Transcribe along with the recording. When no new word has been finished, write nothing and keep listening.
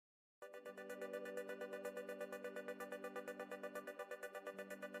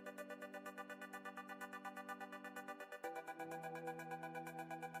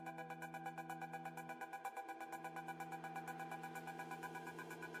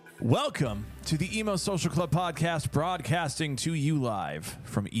Welcome to the Emo Social Club podcast, broadcasting to you live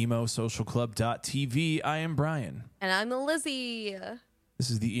from emosocialclub.tv. I am Brian. And I'm Lizzie.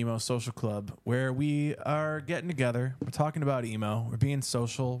 This is the Emo Social Club, where we are getting together. We're talking about emo. We're being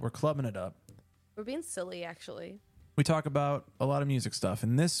social. We're clubbing it up. We're being silly, actually. We talk about a lot of music stuff.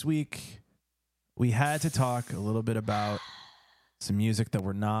 And this week, we had to talk a little bit about some music that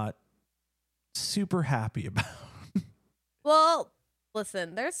we're not super happy about. Well,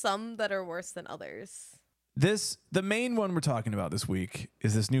 listen, there's some that are worse than others. The main one we're talking about this week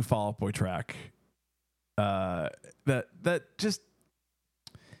is this new Fall Out Boy track. That just,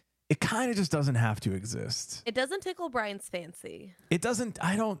 it kind of just doesn't have to exist. It doesn't tickle Brian's fancy. It doesn't.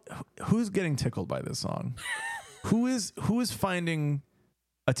 Who's getting tickled by this song? Who is finding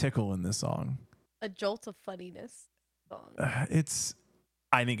a tickle in this song? A jolt of funniness song.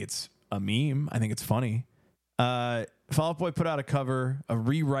 I think it's a meme. I think it's funny. Fall Out Boy put out a cover, a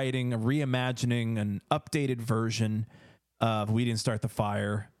rewriting, a reimagining, an updated version of We Didn't Start the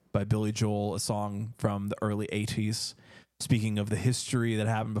Fire by Billy Joel, a song from the early 80s. Speaking of the history that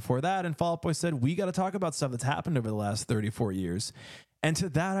happened before that, and Fall Out Boy said, we got to talk about stuff that's happened over the last 34 years. And to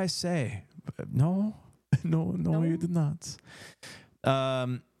that I say, no, you did not.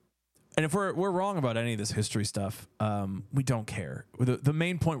 And if we're wrong about any of this history stuff, we don't care. The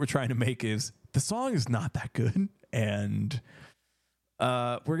main point we're trying to make is the song is not that good, and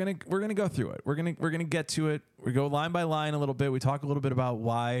we're gonna go through it. We're gonna get to it. We go line by line a little bit. We talk a little bit about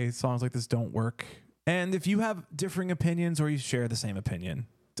why songs like this don't work. And if you have differing opinions or you share the same opinion,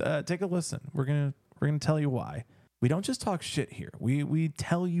 take a listen. We're gonna tell you why. We don't just talk shit here. We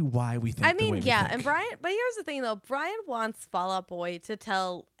tell you why we think. And Brian. But here's the thing, though. Brian wants Fall Out Boy to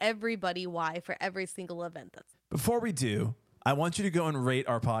tell everybody why for every single event. Before we do, I want you to go and rate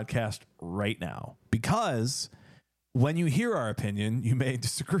our podcast right now, because when you hear our opinion, you may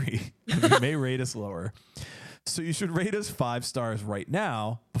disagree. You may rate us lower. So you should rate us 5 stars right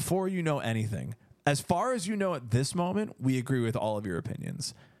now before you know anything. As far as you know at this moment, we agree with all of your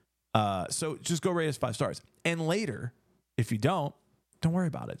opinions. So just go rate us 5 stars. And later, if you don't worry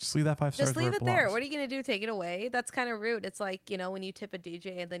about it. Just leave that 5 stars. Just leave it there. What are you going to do? Take it away? That's kind of rude. It's like, when you tip a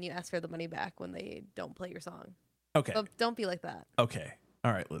DJ and then you ask for the money back when they don't play your song. Okay. So don't be like that. Okay.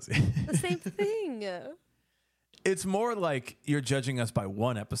 All right, Lizzie. The same thing. It's more like you're judging us by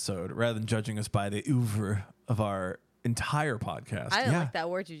one episode rather than judging us by the oeuvre of our entire podcast. I don't like that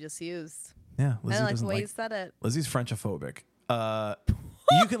word you just used. Yeah. Lizzie, I don't like the way you said it. Lizzie's Frenchophobic.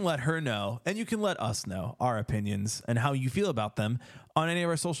 You can let her know, and you can let us know our opinions and how you feel about them on any of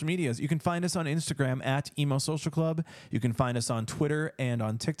our social medias. You can find us on Instagram at Emo Social Club. You can find us on Twitter and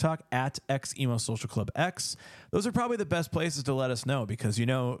on TikTok at XEmoSocialClubX. Those are probably the best places to let us know, because,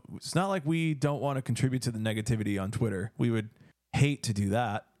 it's not like we don't want to contribute to the negativity on Twitter. We would hate to do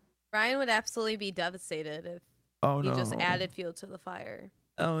that. Brian would absolutely be devastated if you just added fuel to the fire.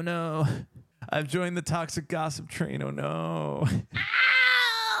 Oh, no. I've joined the toxic gossip train. Oh, no.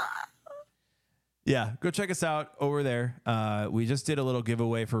 Yeah, go check us out over there. We just did a little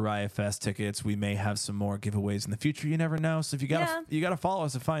giveaway for Riot Fest tickets. We may have some more giveaways in the future. You never know. So if you gotta follow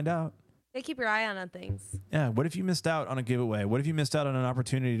us to find out. Yeah, keep your eye on things. Yeah. What if you missed out on a giveaway? What if you missed out on an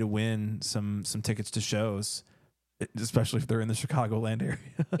opportunity to win some tickets to shows, especially if they're in the Chicagoland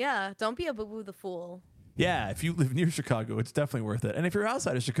area? Yeah, don't be a boo-boo the fool. Yeah, if you live near Chicago, it's definitely worth it. And if you're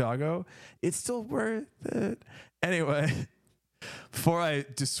outside of Chicago, it's still worth it. Anyway. Before I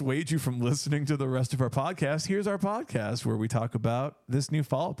dissuade you from listening to the rest of our podcast, here's our podcast where we talk about this new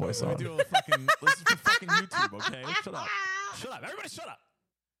Fall Out Boy song. Listen to fucking YouTube, okay? Shut up. Shut up. Everybody shut up.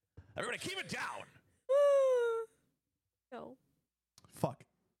 Everybody keep it down. No. Fuck.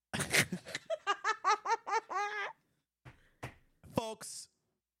 Folks,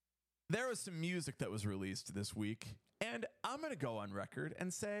 there was some music that was released this week, and I'm going to go on record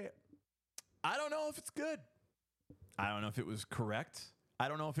and say, I don't know if it's good. I don't know if it was correct. I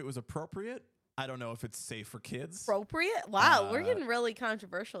don't know if it was appropriate. I don't know if it's safe for kids. Appropriate? Wow, we're getting really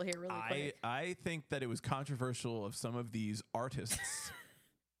controversial here really quick. I think that it was controversial of some of these artists,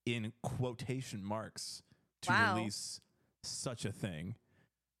 in quotation marks, to release such a thing.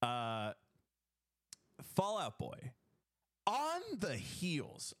 Fall Out Boy, on the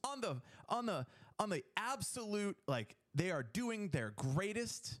heels, on the absolute, like, they are doing their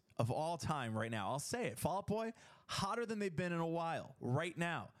greatest of all time right now. I'll say it. Fall Out Boy, hotter than they've been in a while right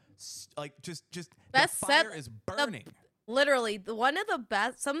now. Like, just the fire is burning. Literally, one of the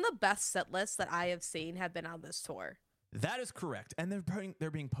best, some of the best set lists that I have seen have been on this tour. That is correct. And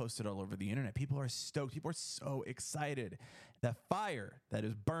they're being posted all over the internet. People are stoked. People are so excited. That fire that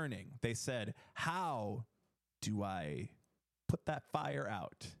is burning. They said, how do I put that fire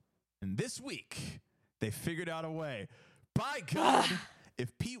out? And this week, they figured out a way. By God,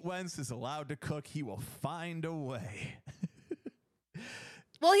 if Pete Wentz is allowed to cook, he will find a way.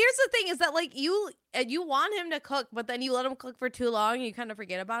 Well, here's the thing: is that like you want him to cook, but then you let him cook for too long, and you kind of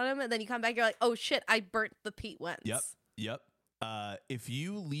forget about him, and then you come back, you're like, oh shit, I burnt the Pete Wentz. Yep. If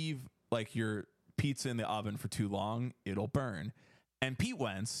you leave like your pizza in the oven for too long, it'll burn. And Pete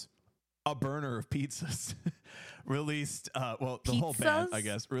Wentz, a burner of pizzas, released the whole band, I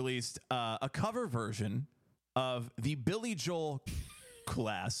guess, released a cover version of the Billy Joel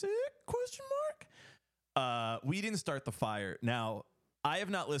classic ? We Didn't Start the Fire. Now, I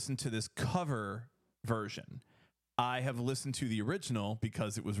have not listened to this cover version. I have listened to the original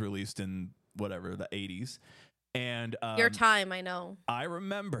because it was released in whatever, the 80s. And your time, I know. I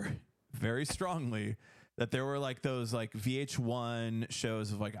remember very strongly that there were like those like VH1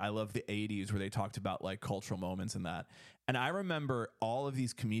 shows of like I Love the 80s where they talked about like cultural moments and that. And I remember all of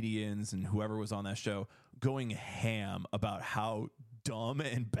these comedians and whoever was on that show going ham about how dumb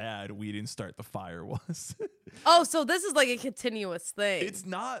and bad We Didn't Start the Fire was. Oh, so this is like a continuous thing. It's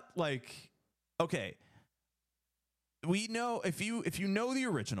not like, okay, we know if you know the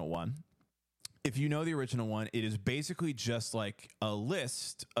original one, it is basically just like a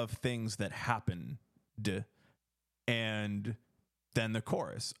list of things that happened, and then the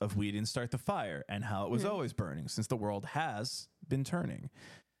chorus of We Didn't Start the Fire and how it was always burning since the world has been turning.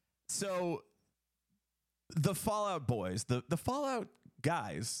 So the Fallout Boys, the Fallout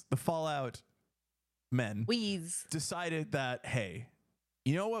guys, the Fallout men decided that, hey,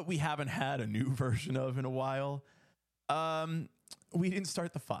 you know what we haven't had a new version of in a while? We Didn't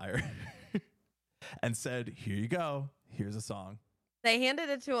Start the Fire. And said, here you go. Here's a song. They handed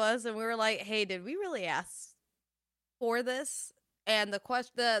it to us and we were like, hey, did we really ask for this? And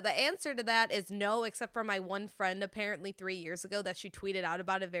the answer to that is no, except for my one friend apparently 3 years ago that she tweeted out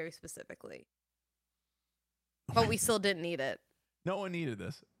about it very specifically. But we still didn't need it. No one needed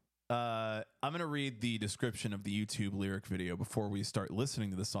this. I'm going to read the description of the YouTube lyric video before we start listening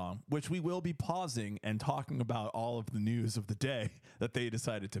to the song, which we will be pausing and talking about all of the news of the day that they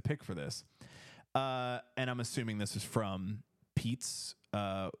decided to pick for this. And I'm assuming this is from Pete's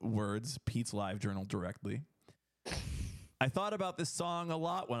words, Pete's live journal directly. I thought about this song a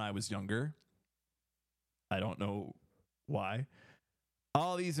lot when I was younger. I don't know why.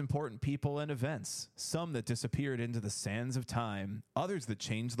 All these important people and events, some that disappeared into the sands of time, others that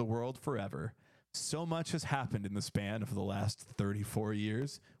changed the world forever. So much has happened in the span of the last 34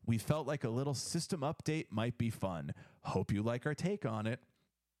 years. We felt like a little system update might be fun. Hope you like our take on it.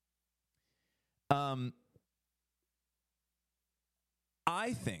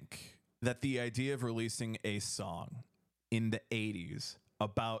 I think that the idea of releasing a song in the 80s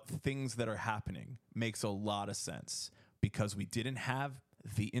about things that are happening makes a lot of sense because we didn't have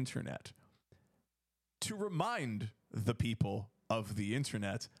the internet to remind the people of the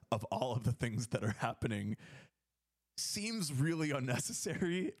internet of all of the things that are happening. Seems really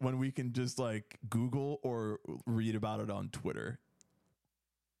unnecessary when we can just like Google or read about it on Twitter.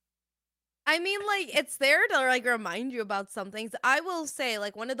 I mean, like, it's there to, like, remind you about some things. I will say,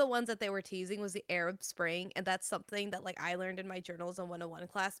 like, one of the ones that they were teasing was the Arab Spring, and that's something that, like, I learned in my journalism 101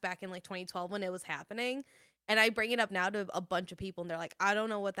 class back in, like, 2012 when it was happening. And I bring it up now to a bunch of people, and they're like, I don't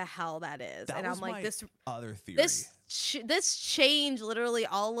know what the hell that is. That and was I'm like, my this other theory. This changed literally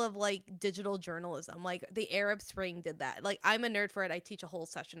all of, like, digital journalism. Like, the Arab Spring did that. Like, I'm a nerd for it. I teach a whole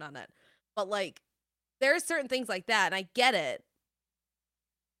session on it. But, like, there are certain things like that, and I get it.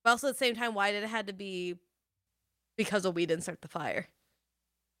 But also at the same time, why did it have to be because of We Didn't Start the Fire?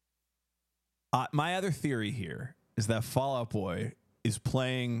 My other theory here is that Fall Out Boy is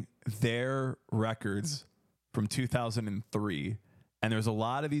playing their records from 2003. And there's a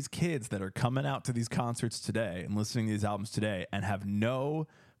lot of these kids that are coming out to these concerts today and listening to these albums today and have no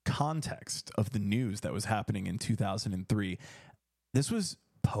context of the news that was happening in 2003. This was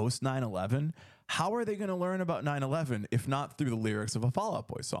post 9/11. How are they going to learn about 9/11 if not through the lyrics of a Fall Out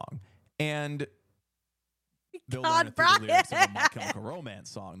Boy song? And they'll learn it through the lyrics of a My Chemical Romance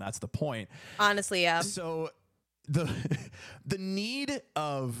song. That's the point. Honestly, yeah. So the need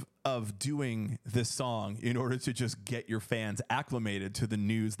of doing this song in order to just get your fans acclimated to the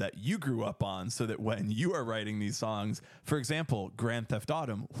news that you grew up on, so that when you are writing these songs, for example, Grand Theft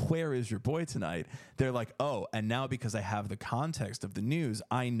Autumn, Where Is Your Boy Tonight? They're like, oh, and now because I have the context of the news,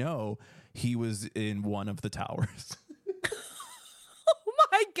 I know he was in one of the towers.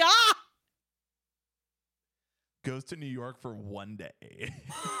 my God. Goes to New York for one day.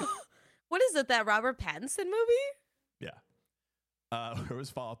 What is it, that Robert Pattinson movie? Yeah. Where was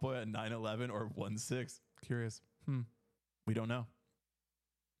Fall Out Boy at 9/11 or 1/6? Curious. We don't know.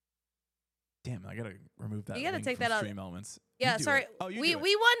 Damn, I gotta remove that. You gotta link take from that out. Stream Elements. Yeah, You do sorry. it. Oh, you we do it.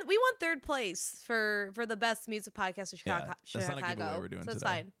 we won third place for the best music podcast in Chicago. Yeah, that's not a giveaway we're doing so it's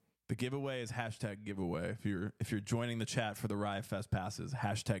today. fine. The giveaway is hashtag giveaway. If you're joining the chat for the Riot Fest passes,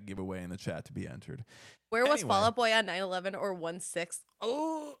 hashtag giveaway in the chat to be entered. Where was Anyway. Fall Out Boy on 9/11 or 1/6?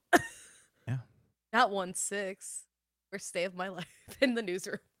 Oh, Yeah. not 1/6. Or Stay of My Life in the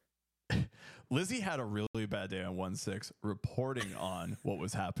newsroom. Lizzie had a really bad day on 1/6 reporting on what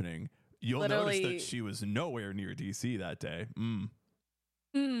was happening. You'll Literally. notice that she was nowhere near DC that day.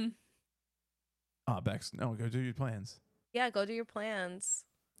 Bex, no, go do your plans. Yeah, go do your plans.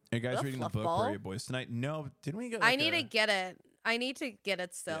 Are you guys The reading the fluff book? ball? Where are you boys tonight? No, didn't we get? I need to get it. I need to get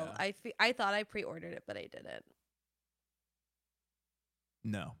it still. Yeah. I thought I pre-ordered it, but I didn't.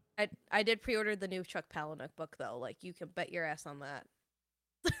 No. I did pre-order the new Chuck Palahniuk book though. Like, you can bet your ass on that.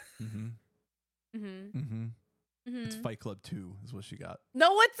 It's Fight Club 2 is what she got.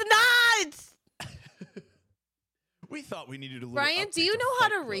 No, it's not. We thought we needed a little. Brian, do update you to know how Fight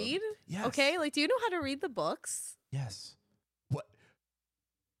to Club. read? Yes. Okay, like, do you know how to read the books? Yes. What?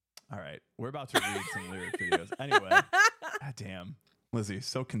 All right, we're about to read some lyric videos. Anyway, God damn, Lizzie,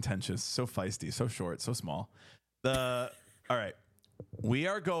 so contentious, so feisty, so short, so small. All right, we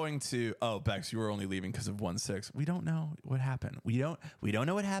are going to. Oh, Bex, you were only leaving because of 1/6. We don't know what happened. We don't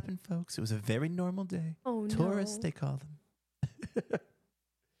know what happened, folks. It was a very normal day. Oh, Tourists, no. they call them.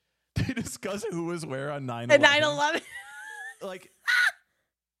 They discuss who was where on 9/11. At 9/11. Like,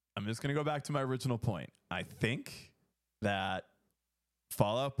 I'm just gonna go back to my original point. I think that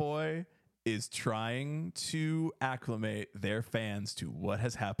Fall Out Boy is trying to acclimate their fans to what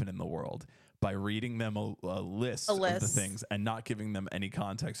has happened in the world by reading them a list of the things and not giving them any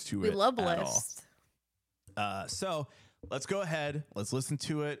context to it. We love at lists. all. So let's go ahead. Let's listen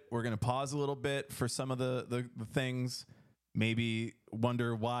to it. We're gonna pause a little bit for some of the things. Maybe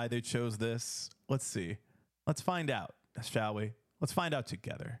wonder why they chose this. Let's see. Let's find out, shall we? Let's find out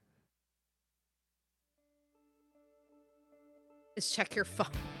together. Just check your phone.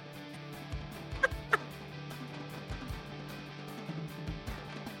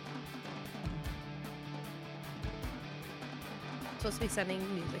 Supposed to be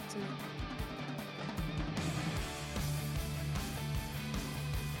sending music to me.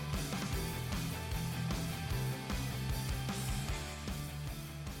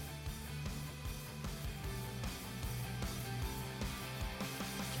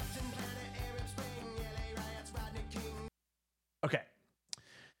 Okay.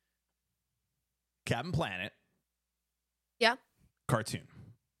 Captain Planet. Yeah. Cartoon.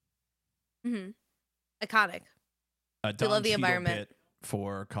 Iconic. A We love the Don Cheadle environment. bit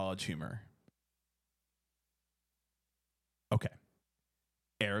for College Humor. Okay.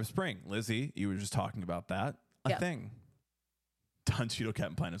 Arab Spring. Lizzie, you were just talking about that. A Yep. thing. Don Cheadle,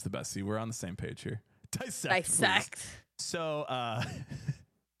 Captain Planet's the best. See, we're on the same page here. Dissect. please. Dissect. So,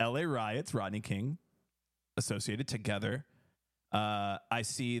 LA riots, Rodney King, associated together. I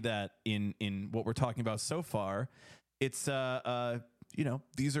see that in what we're talking about so far, it's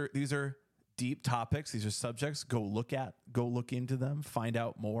these are deep topics. These are subjects. Go look into them, find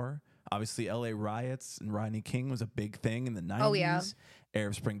out more. Obviously, LA riots and Rodney King was a big thing in the 90s. Oh, yeah.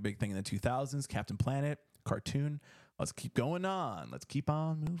 Arab Spring, big thing in the 2000s. Captain Planet, cartoon. Let's keep going on. Let's keep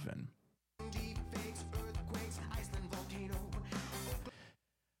on moving.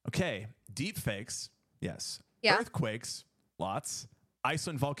 Okay, deep fakes. Yes. Yeah. Earthquakes. Lots.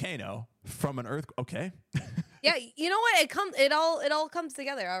 Iceland volcano from an earth. Okay. Yeah, you know what? It all comes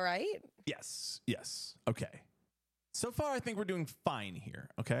together, all right? Yes. Okay. So far, I think we're doing fine here.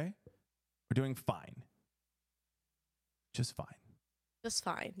 Okay. We're doing fine. Just fine. Just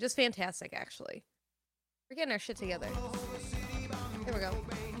fine. Just fantastic, actually. We're getting our shit together. Here we go.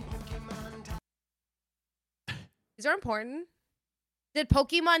 These are important. Did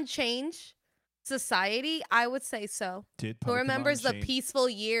Pokemon change society? I would say so. Did Who Pokemon remembers the change- peaceful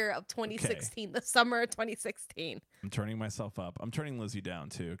year of 2016, the summer of 2016? I'm turning myself up. I'm turning Lizzie down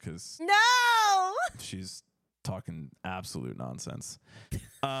too because No! she's talking absolute nonsense.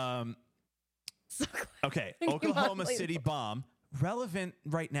 So Okay, Pokemon Oklahoma later. City bomb. Relevant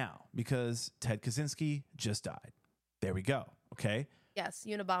right now because Ted Kaczynski just died. There we go. Okay. yes,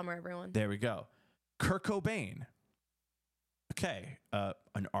 Unabomber, everyone. There we go. Kurt Cobain. Okay.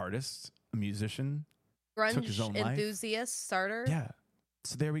 An artist, a musician. took his own Grunge life. enthusiast, starter. Yeah.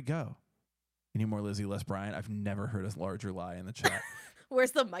 So there we go. Any more Lizzie, less Brian? I've never heard a larger lie in the chat.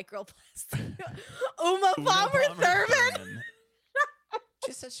 Where's the microplastic? Uma Palmer Thurman.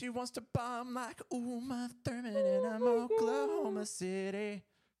 She said she wants to bomb like Uma Thurman in Oklahoma City.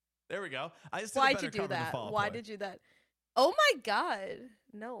 There we go. I just did Why'd you do that? Why did you do that? Oh my God.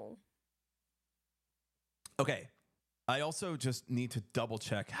 No. Okay. I also just need to double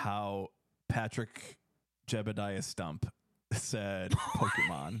check how Patrick Jebediah Stump said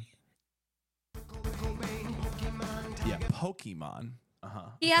Pokemon. Yeah, Pokemon.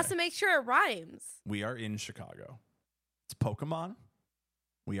 He has to make sure it rhymes. We are in Chicago. It's Pokemon.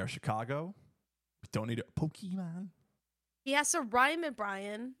 We are Chicago. We don't need a Pokemon. He has to rhyme it,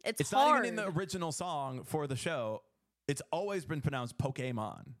 Brian. It's hard. Not even in the original song for the show. It's always been pronounced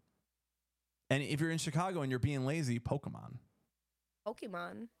Pokemon. And if you're in Chicago and you're being lazy, Pokemon.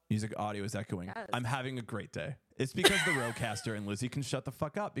 Pokemon. Music audio is echoing. Yes. I'm having a great day. It's because the Roadcaster and Lizzie can shut the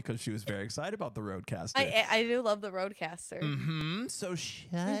fuck up because she was very excited about the Roadcaster. I do love the Roadcaster. Mm-hmm. So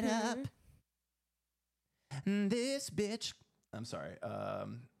shut up. This bitch. I'm sorry.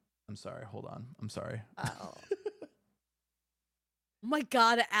 Hold on. I'm sorry. Oh. Oh my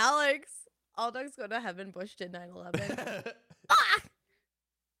God, Alex. All dogs go to heaven. Bush did 9/11.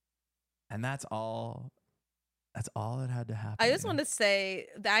 And that's all. That's all that had to happen. I just want to say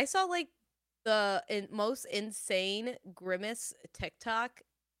that I saw like the most insane Grimace TikTok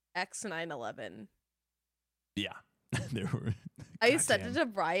X 9/11. Yeah. There were. I sent it to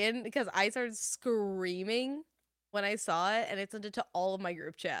Brian because I started screaming when I saw it, and I sent it to all of my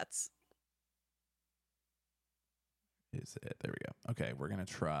group chats. Is it? There we go. Okay, we're gonna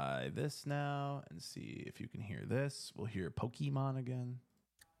try this now and see if you can hear this. We'll hear Pokemon again.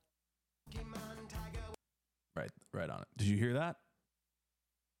 Right on it. Did you hear that?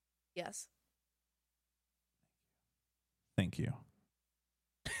 Yes. Thank you.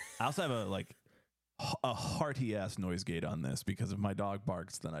 I also have a hearty ass noise gate on this because if my dog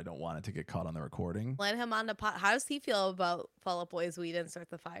barks, then I don't want it to get caught on the recording. Let him on the pot. How does he feel about Fall Out Boy's We Didn't Start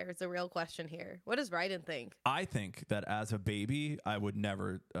the Fire? It's a real question here. What does Ryden think? I think that as a baby, I would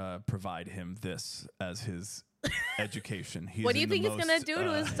never provide him this as his education. What do you think it's gonna do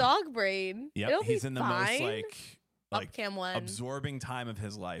to his dog brain? Yeah, he's in the most Upcam one. absorbing time of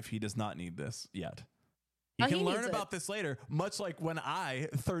his life. He does not need this yet. He can learn about this later, much like when I,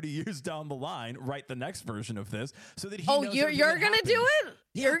 30 years down the line, write the next version of this so that he knows you're going to do it?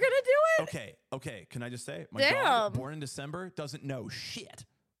 Yeah. You're going to do it? Okay. Can I just say? My Damn. dog, born in December, doesn't know shit.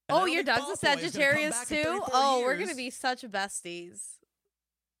 And your dog's a Sagittarius too? Oh, we're going to be such besties.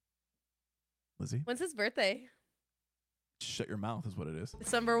 Lizzie? When's his birthday? Shut your mouth is what it is.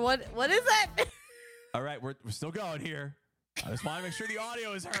 December what is it? All right, we're still going here. I just want to make sure the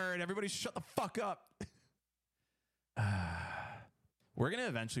audio is heard. Everybody shut the fuck up. We're going to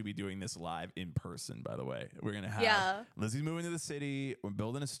eventually be doing this live in person, by the way. We're going to have Lizzie's moving to the city. We're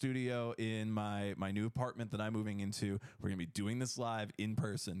building a studio in my new apartment that I'm moving into. We're going to be doing this live in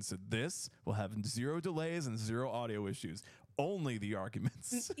person. So this will have 0 delays and 0 audio issues. Only the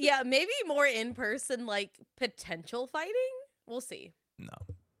arguments. Yeah, maybe more in person, like potential fighting. We'll see. No.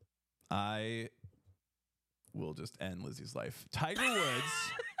 I will just end Lizzie's life. Tiger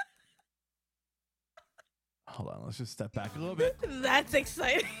Woods. Hold on, let's just step back a little bit. That's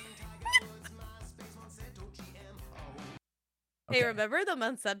exciting. Okay. Hey, remember the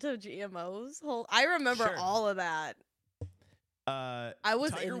Monsanto GMOs? I remember all of that. I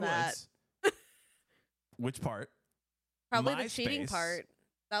was Tiger in that. Woods. Which part? Probably the cheating part.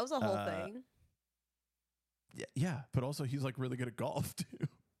 That was a whole thing. Yeah, but also he's like really good at golf too.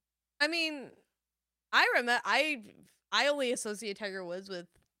 I mean, I remember. I only associate Tiger Woods with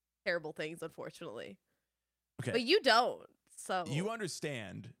terrible things, unfortunately. Okay. But you don't. So you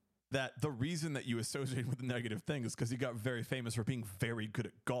understand that the reason that you associate with the negative thing is because he got very famous for being very good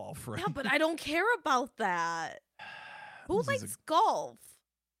at golf, right? Yeah, but I don't care about that. Who likes golf?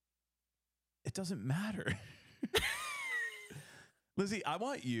 It doesn't matter. Lizzie, I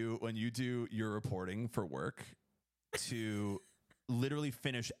want you, when you do your reporting for work, to literally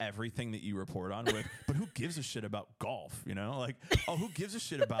finish everything that you report on with, but who gives a shit about golf? You know, like, oh, who gives a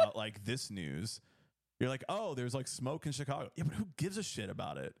shit about like this news? You're like, oh, there's like smoke in Chicago. Yeah, but who gives a shit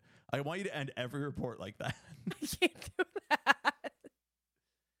about it? I want you to end every report like that. I can't do that.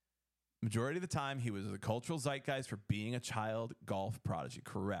 Majority of the time, he was a cultural zeitgeist for being a child golf prodigy.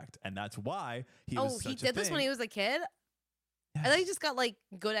 Correct. And that's why he was such a thing. Oh, he did this when he was a kid? Yes. I thought he just got like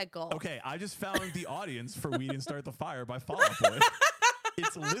good at golf. Okay, I just found the audience for We Didn't Start the Fire by Fall Out Boy.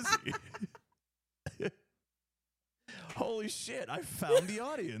 It's Lizzie. Holy shit, I found the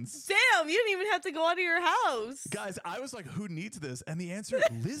audience. Damn, you didn't even have to go out of your house. Guys, I was like, who needs this? And the answer,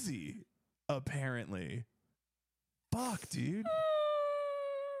 Lizzie, apparently. Fuck, dude.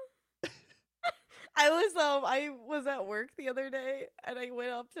 I was at work the other day and I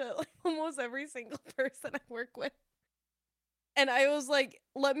went up to like almost every single person I work with. And I was like,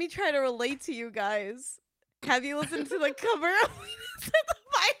 let me try to relate to you guys. Have you listened to the cover of the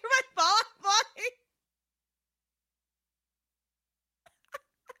Fire by Fall Out Boy?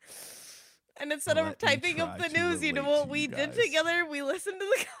 And instead of typing up the news, you know what we did together? We listened to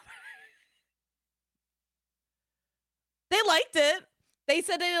the cover. They liked it. They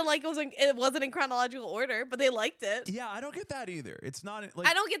said they didn't like it wasn't in chronological order, but they liked it. Yeah, I don't get that either. It's not like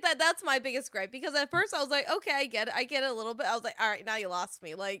I don't get that. That's my biggest gripe because at first I was like, okay, I get it. I get it a little bit. I was like, all right, now you lost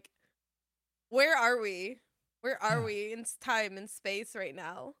me. Like, where are we? Where are we in time and space right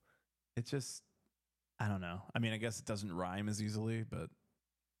now? It just, I don't know. I mean, I guess it doesn't rhyme as easily, but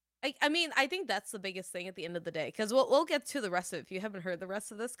I mean, I think that's the biggest thing at the end of the day because we'll get to the rest of it. If you haven't heard the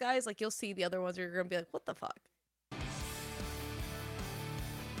rest of this, guys, like you'll see the other ones. You're gonna be like, what the fuck?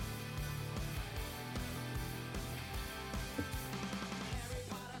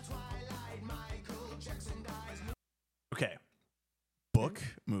 okay. Book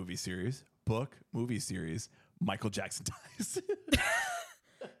movie series. Michael Jackson dies.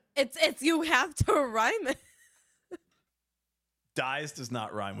 It's you have to rhyme it. Dies does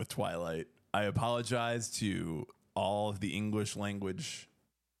not rhyme with Twilight. I apologize to all of the English language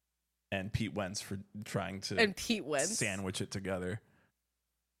and Pete Wentz for trying to sandwich it together.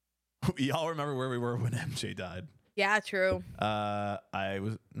 Y'all remember where we were when MJ died? Yeah, true. I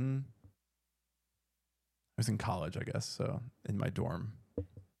was in college, I guess, so in my dorm.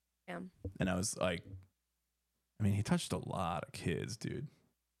 Yeah. And I was like, I mean, he touched a lot of kids, dude.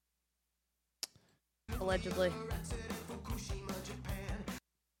 Allegedly.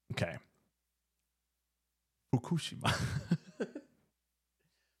 Okay. Fukushima.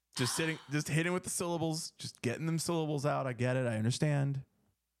 just hitting with the syllables, just getting them syllables out. I get it. I understand.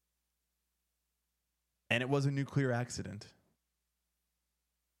 And it was a nuclear accident.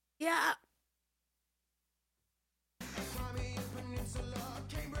 Yeah.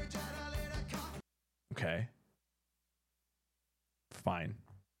 Okay. Fine.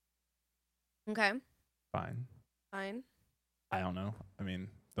 Okay. Fine. Fine. I don't know. I mean,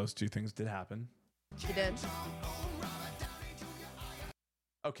 those two things did happen. She did.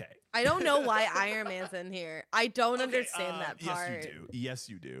 Okay. I don't know why Iron Man's in here. I don't understand that part. Yes,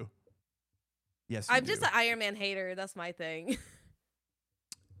 you do. Yes, you do. I'm just an Iron Man hater. That's my thing.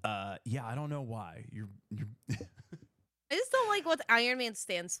 Yeah, I don't know why. You're I just don't like what Iron Man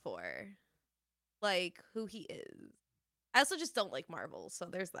stands for. Like, who he is. I also just don't like Marvel, so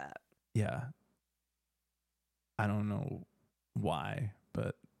there's that. Yeah. I don't know why,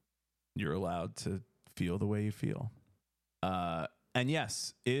 but you're allowed to feel the way you feel. And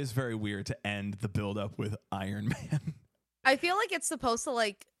yes, it is very weird to end the build up with Iron Man. I feel like it's supposed to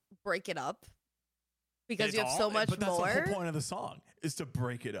like break it up because you have so much more. But that's the whole point of the song is to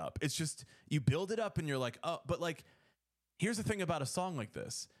break it up. It's just you build it up and you're like, oh, but like, here's the thing about a song like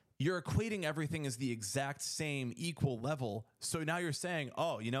this. You're equating everything as the exact same equal level. So now you're saying,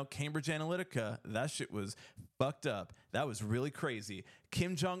 oh, you know, Cambridge Analytica, that shit was fucked up. That was really crazy.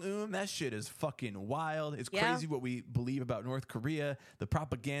 Kim Jong-un, that shit is fucking wild. It's crazy what we believe about North Korea. The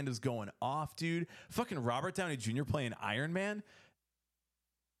propaganda's going off, dude. Fucking Robert Downey Jr. playing Iron Man.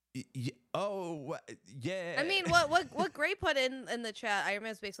 Oh, yeah. I mean, what Gray put in the chat, Iron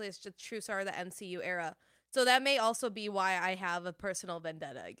Man is basically a true star of the MCU era. So that may also be why I have a personal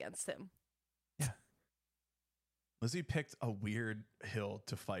vendetta against him. Yeah. Lizzie picked a weird hill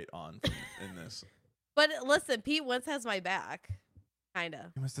to fight on in this. But listen, Pete Wentz has my back. Kind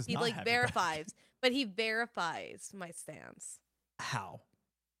of. He like verifies, but he verifies my stance. How?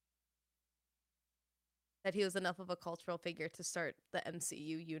 That he was enough of a cultural figure to start the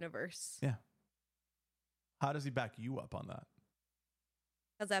MCU universe. Yeah. How does he back you up on that?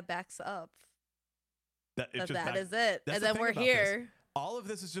 Because that backs up. That is it. And then we're here. All of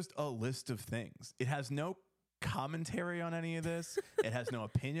this is just a list of things. It has no commentary on any of this. It has no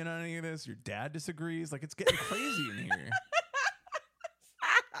opinion on any of this. Your dad disagrees. Like, it's getting crazy in here.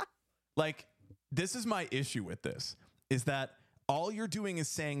 Like, this is my issue with this, is that all you're doing is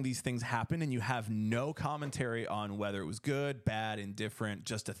saying these things happen and you have no commentary on whether it was good, bad, indifferent,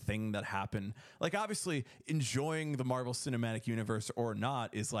 just a thing that happened. Like, obviously, enjoying the Marvel Cinematic Universe or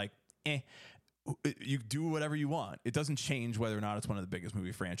not is like, you do whatever you want. It doesn't change whether or not it's one of the biggest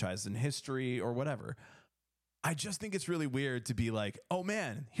movie franchises in history or whatever. I just think it's really weird to be like, oh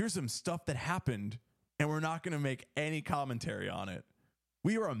man, here's some stuff that happened and we're not going to make any commentary on it.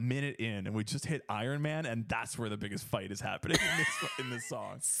 We are a minute in and we just hit Iron Man, and that's where the biggest fight is happening in this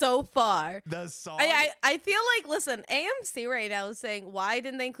song. So far. The song. I feel like, listen, AMC right now is saying, why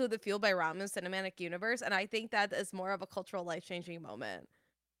didn't they include the Fueled by Ramen cinematic universe? And I think that is more of a cultural life-changing moment.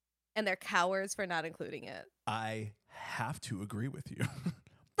 And they're cowards for not including it. I have to agree with you.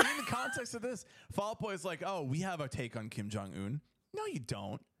 In the context of this, Fall Out Boy is like, oh, we have a take on Kim Jong-un. No, you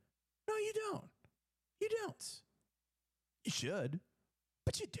don't. No, you don't. You don't. You should,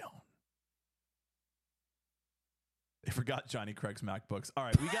 but you don't. They forgot Johnny Craig's MacBooks. All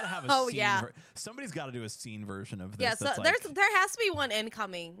right, we got to have a scene. Yeah. Somebody's got to do a scene version of this. Yeah, so there has to be one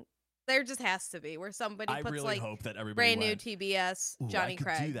incoming. There just has to be where somebody puts really like hope that everybody brand new TBS Johnny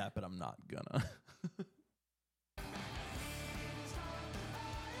Craig. I could do that, but I'm not gonna.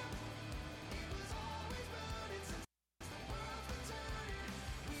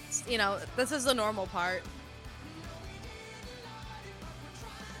 You know, this is the normal part.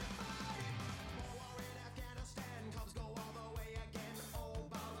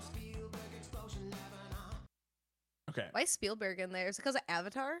 Okay. Why is Spielberg in there? Is it because of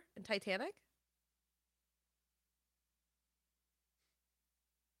Avatar and Titanic?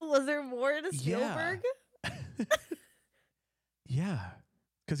 Was there more to Spielberg? Yeah.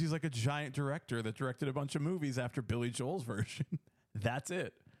 Because he's like a giant director that directed a bunch of movies after Billy Joel's version. That's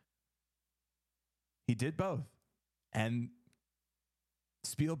it. He did both. And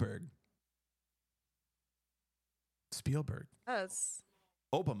Spielberg. Yes.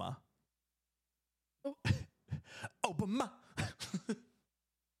 Obama. Oh. Obama.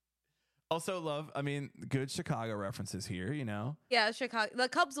 Also love, I mean, good Chicago references here, you know? Yeah, Chicago. The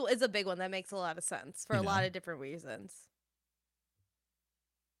Cubs is a big one that makes a lot of sense for a lot of different reasons.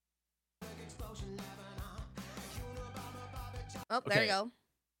 Oh, there you go.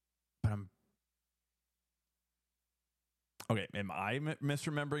 But okay, am I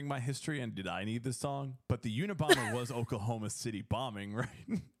misremembering my history, and did I need this song? But the Unabomber was Oklahoma City bombing, right?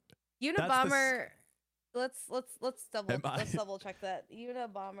 Unabomber. Let's double check that.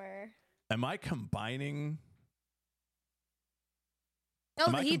 Unabomber. Am I combining? No,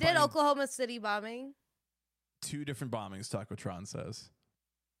 he did Oklahoma City bombing. Two different bombings, Tacotron says.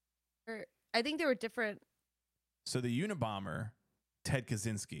 I think they were different. So the Unabomber, Ted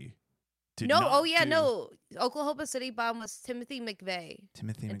Kaczynski. No. Oklahoma City bomb was Timothy McVeigh.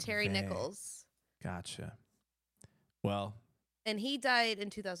 And Terry Nichols. Gotcha. Well. And he died in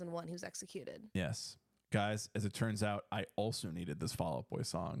 2001. He was executed. Yes. Guys, as it turns out, I also needed this Fall Out Boy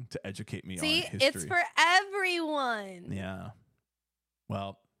song to educate me on history. See, it's for everyone. Yeah.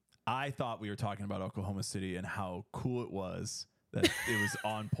 Well, I thought we were talking about Oklahoma City and how cool it was that it was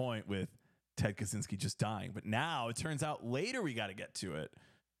on point with Ted Kaczynski just dying. But now it turns out later we got to get to it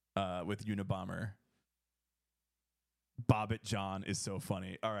with Unabomber. Bobbit John is so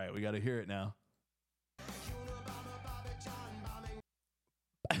funny. All right, we got to hear it now.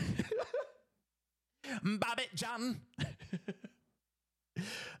 Bobbit John.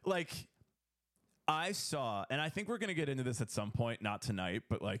 Like, I saw, and I think we're going to get into this at some point, not tonight,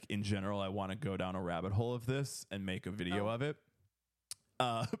 but like in general, I want to go down a rabbit hole of this and make a video of it.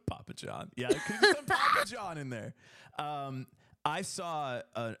 Papa John. Yeah, there could be some Papa John in there. I saw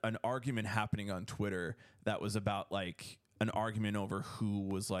an argument happening on Twitter that was about like an argument over who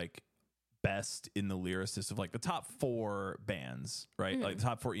was like best in the lyricist of like the top 4 bands, right? Mm-hmm. Like the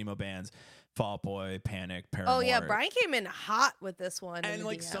top 4 emo bands. Fall Out Boy, Panic, Paramore. Oh yeah, Brian came in hot with this one. And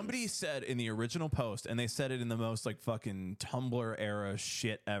like somebody said in the original post, and they said it in the most like fucking Tumblr era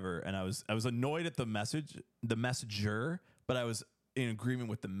shit ever. And I was annoyed at the messenger, but I was in agreement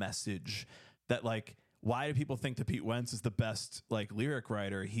with the message that like, why do people think that Pete Wentz is the best like lyric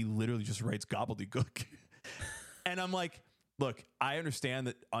writer? He literally just writes gobbledygook. And I'm like, look, I understand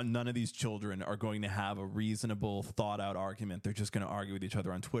that none of these children are going to have a reasonable, thought-out argument. They're just going to argue with each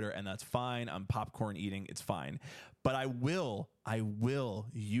other on Twitter, and that's fine. I'm popcorn eating. It's fine. But I will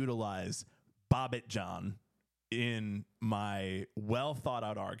utilize Bobbit John in my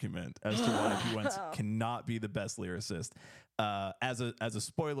well-thought-out argument as to why Pete Wentz cannot be the best lyricist. As a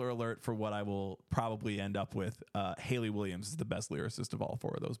spoiler alert for what I will probably end up with, Haley Williams is the best lyricist of all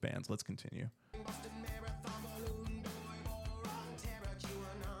 4 of those bands. Let's continue.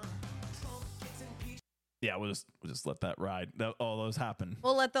 Yeah, we'll just let that ride. All those happen.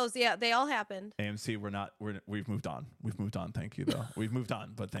 We'll let those. Yeah, they all happened. AMC, we've moved on. We've moved on. Thank you, though. We've moved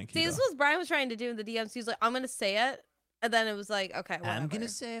on, but thank you. See, this was Brian was trying to do in the DMs. He's like, I'm gonna say it, and then it was like, okay, whatever. I'm gonna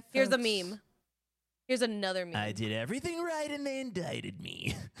say it. Here's a meme. Here's another meme. I did everything right, and they indicted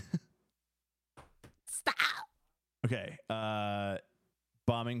me. Stop. Okay.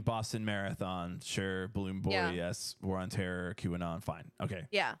 Bombing Boston Marathon. Sure. Balloon Boy. Yeah. Yes. War on Terror. QAnon. Fine. Okay.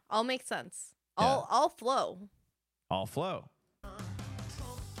 Yeah, all makes sense. Yeah. All flow. All flow.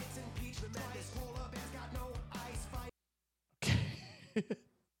 Okay.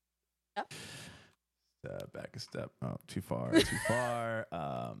 Yep. Back a step. Oh, too far. Too far.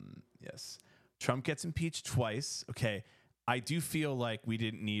 Yes. Trump gets impeached twice. Okay. I do feel like we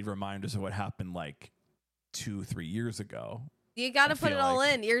didn't need reminders of what happened like 2-3 years ago. You got to put feel it all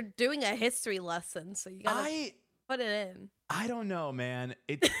like- in. You're doing a history lesson, so you got to put it in. I don't know, man.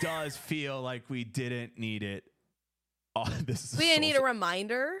 It does feel like we didn't need it. Oh, this is We didn't need a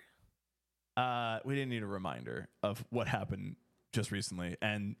reminder. We didn't need a reminder of what happened just recently.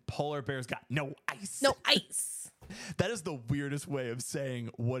 And polar bears got no ice. No ice. That is the weirdest way of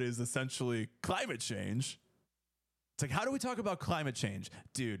saying what is essentially climate change. It's like, how do we talk about climate change?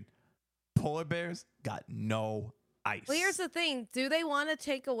 Dude, polar bears got no ice. Well, here's the thing. Do they want to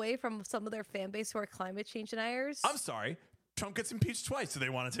take away from some of their fan base who are climate change deniers? I'm sorry. Trump gets impeached twice. Do they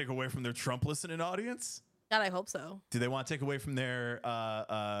want to take away from their Trump listening audience? God, I hope so. Do they want to take away from their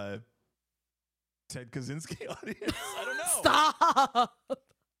Ted Kaczynski audience? I don't know. Stop.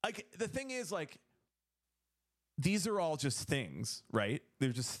 Like, the thing is, like, these are all just things, right?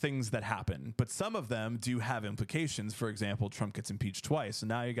 They're just things that happen. But some of them do have implications. For example, Trump gets impeached twice. So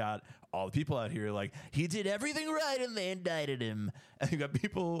now you got all the people out here like, he did everything right and they indicted him. And you got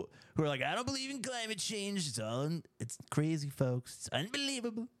people who are like, I don't believe in climate change. It's crazy, folks. It's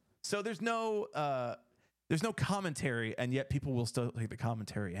unbelievable. So there's no commentary, and yet people will still take the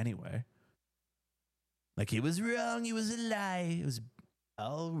commentary anyway. Like, he was wrong. He was a lie. It was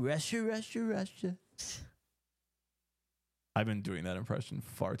all Russia, Russia, Russia. I've been doing that impression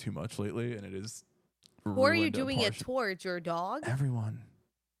far too much lately, and it is. Who are you doing it towards? Your dog? Everyone.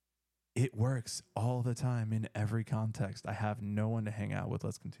 It works all the time in every context. I have no one to hang out with.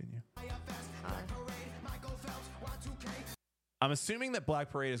 Let's continue. I'm assuming that Black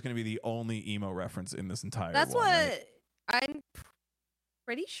Parade is going to be the only emo reference in this entire. That's one, what right? I'm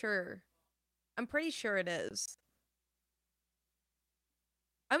pretty sure. I'm pretty sure it is.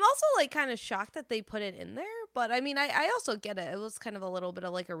 I'm also like kind of shocked that they put it in there, but I mean, I also get it. It was kind of a little bit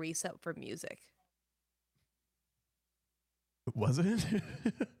of like a reset for music. Was it?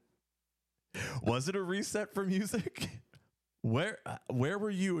 Was it a reset for music? Where were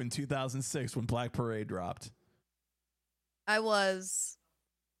you in 2006 when Black Parade dropped? I was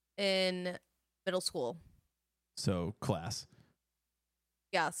in middle school. So class.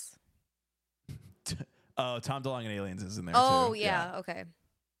 Yes. Oh, Tom DeLonge and Aliens is in there Oh, too. yeah. Okay.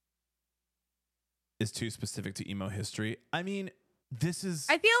 Is too specific to emo history. I mean, this is.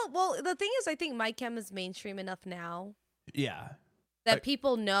 I feel, well, the thing is, I think My Chem is mainstream enough now Yeah. that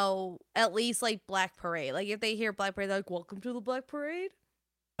people know at least like Black Parade. Like if they hear Black Parade, they're like, welcome to the Black Parade.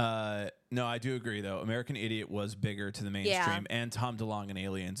 No, I do agree though. American Idiot was bigger to the mainstream, and Tom DeLonge and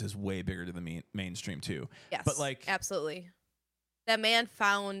Aliens is way bigger to the mainstream too. Yes. But like, absolutely. That man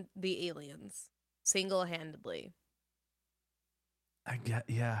found the aliens single-handedly. I get,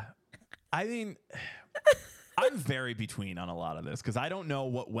 yeah. I mean, I'm very between on a lot of this because I don't know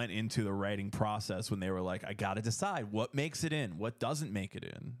what went into the writing process when they were like, I got to decide what makes it in, what doesn't make it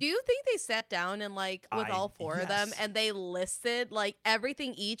in. Do you think they sat down and like with all four of them and they listed like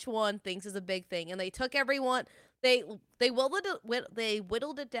everything each one thinks is a big thing, and they took everyone, they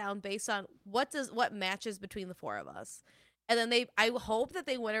whittled it down based on what matches between the four of us, and then I hope that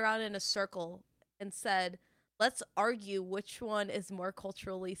they went around in a circle and said, let's argue which one is more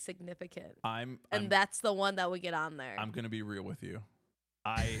culturally significant. That's the one that would get on there. I'm gonna be real with you.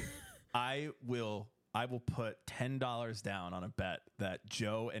 I will put $10 down on a bet that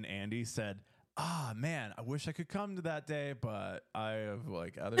Joe and Andy said, man, I wish I could come to that day, but I have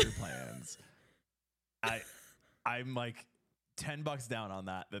like other plans. I'm like $10 down on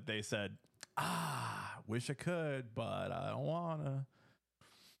that they said, wish I could, but I don't wanna.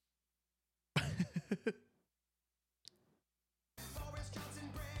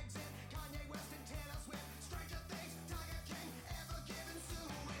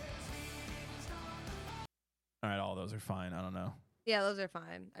 All right, all those are fine. I don't know. Yeah, those are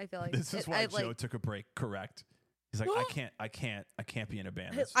fine. I feel like this is why Joe took a break. Correct. He's like, I can't be in a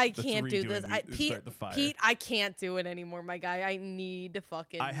band. I can't do this. Pete, I can't do it anymore, my guy. I need to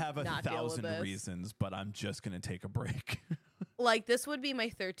fucking. I have 1,000 reasons, but I'm just gonna take a break. Like, this would be my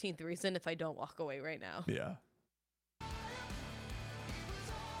 13th reason if I don't walk away right now. Yeah.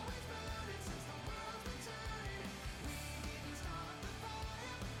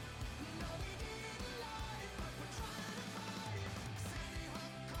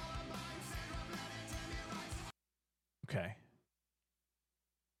 Okay.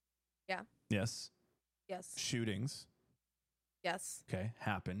 Yeah. Yes. Yes. Shootings. Yes. Okay.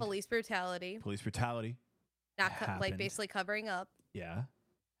 Happened. Police brutality. Police brutality. Not happened. basically covering up. Yeah.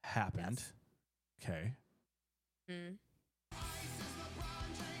 Happened. Yes. Okay. Mm.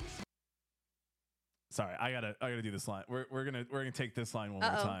 Sorry, I gotta do this line. We're gonna take this line one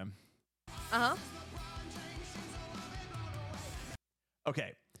more time.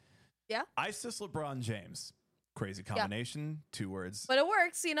 Okay. Yeah. ISIS LeBron James. Crazy combination. Yeah. 2 words. But it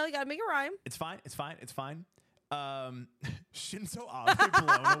works. You know, you gotta make it rhyme. It's fine. It's fine. It's fine. Shinzo Abe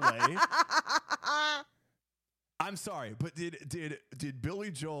blown away. I'm sorry, but did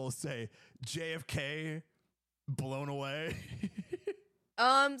Billy Joel say JFK blown away?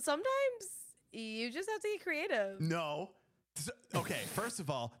 Sometimes you just have to get creative. No. Okay, first of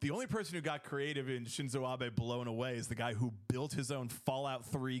all, the only person who got creative in Shinzo Abe blown away is the guy who built his own Fallout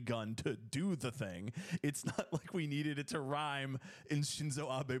 3 gun to do the thing. It's not like we needed it to rhyme in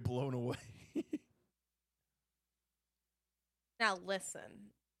Shinzo Abe blown away. Now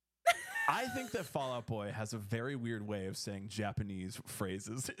listen. I think that Fall Out Boy has a very weird way of saying Japanese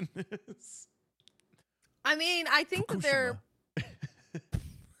phrases in this. I mean, I think Fukushima. that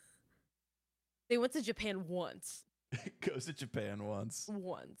they went to Japan once. Goes to Japan once.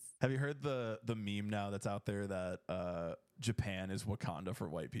 Once. Have you heard the meme now that's out there that Japan is Wakanda for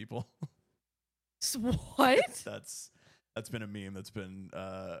white people? What? That's been a meme that's been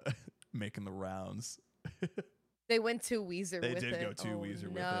making the rounds. They went too Weezer with it. They did go too Weezer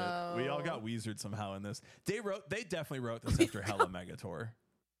with it. We all got Weezered somehow in this. They definitely wrote this after Hella Megator.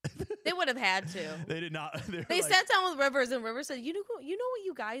 They would have had to. They did not. They sat down with Rivers, and Rivers said, "You know what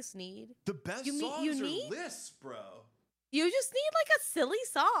you guys need? The best songs are lists, bro. You just need like a silly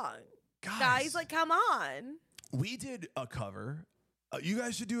song, guys. Like, come on. We did a cover. You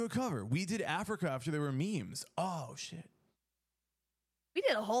guys should do a cover. We did Africa after there were memes. Oh shit. We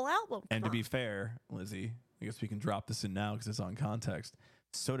did a whole album. And to be fair, Lizzie, I guess we can drop this in now because it's on context.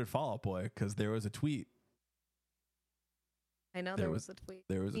 So did Fall Out Boy because there was a tweet. I know there was a tweet.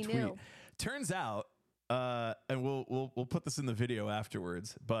 There was a tweet. Turns out, and we'll put this in the video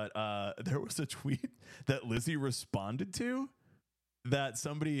afterwards, but there was a tweet that Lizzie responded to that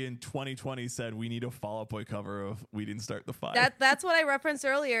somebody in 2020 said we need a Fall Out Boy cover of "We Didn't Start the Fire." That's what I referenced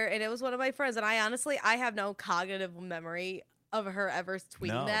earlier, and it was one of my friends, and I have no cognitive memory of her ever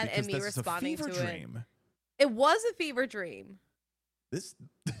tweeting that and me responding to it. It was a fever dream. This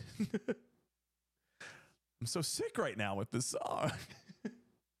I'm so sick right now with this song.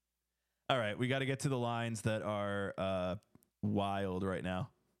 All right, we got to get to the lines that are wild right now,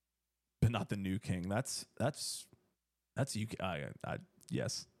 but not the new king. That's you.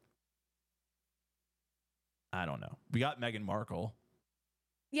 Yes. I don't know. We got Meghan Markle.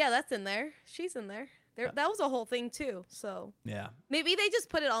 Yeah, that's in there. She's in there. That was a whole thing too. So yeah, maybe they just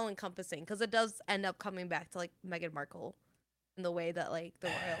put it all encompassing because it does end up coming back to like Meghan Markle in the way that like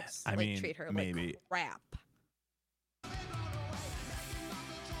the royals treat her like crap.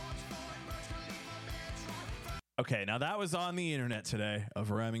 Okay, now that was on the internet today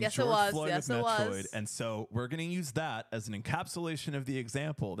of rhyming George Floyd with Metroid, and so we're going to use that as an encapsulation of the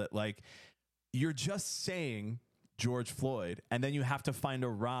example that like you're just saying George Floyd, and then you have to find a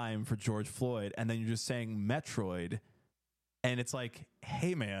rhyme for George Floyd, and then you're just saying Metroid, and it's like,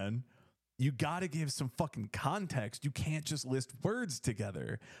 hey man, you got to give some fucking context. You can't just list words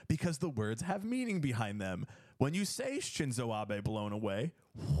together because the words have meaning behind them. When you say Shinzo Abe blown away,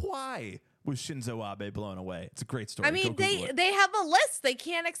 why was Shinzo Abe blown away? It's a great story. I mean, they have a list. They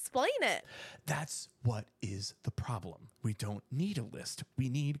can't explain it. That's what is the problem. We don't need a list. We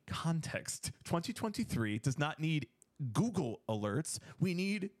need context. 2023 does not need Google alerts. We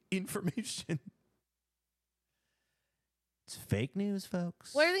need information. It's fake news,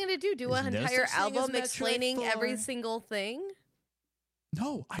 folks. What are they going to do? Do an entire album explaining every single thing?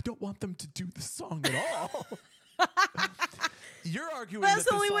 No, I don't want them to do the song at all. You're arguing that's that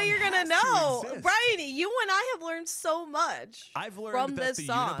the only way you're gonna know, Bryony. You and I have learned so much. I've learned from that this the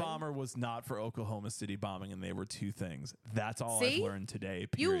song. Unabomber was not for Oklahoma City bombing, and they were two things. That's all I've learned today.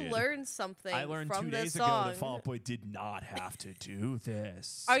 Period. You learned something. I learned from 2 days this ago song. that Fall Out Boy did not have to do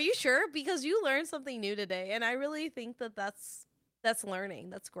this. Are you sure? Because you learned something new today, and I really think that that's learning.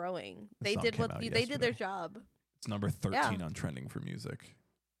 That's growing. They did they did their job. It's number 13 on trending for music.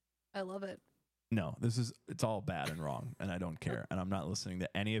 I love it. No, it's all bad and wrong, and I don't care. And I'm not listening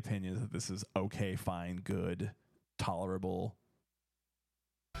to any opinions that this is okay, fine, good, tolerable.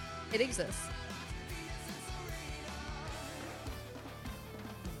 It exists.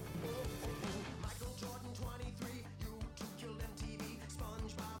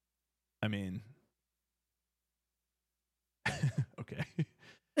 I mean, okay.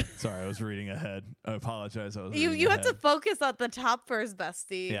 Sorry, I was reading ahead. I apologize. I was You have to focus on the top first,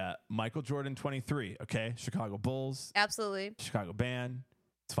 bestie. Yeah, Michael Jordan 23. Okay, Chicago Bulls. Absolutely. Chicago band.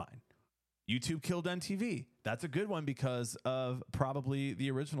 It's fine. YouTube killed MTV. That's a good one because of probably the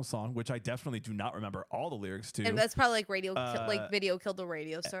original song, which I definitely do not remember all the lyrics to. And that's probably like video killed the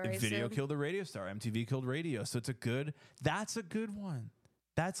radio star. Video killed the radio star. MTV killed radio. So that's a good one.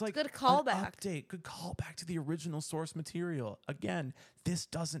 That's like good callback. Update. Good callback to the original source material. Again, this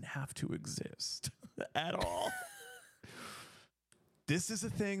doesn't have to exist at all. This is a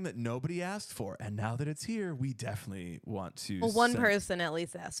thing that nobody asked for. And now that it's here, we definitely want to. Well, one person at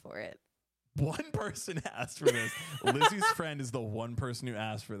least asked for it. One person asked for this. Lizzie's friend is the one person who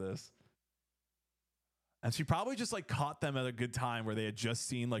asked for this. And she probably just like caught them at a good time where they had just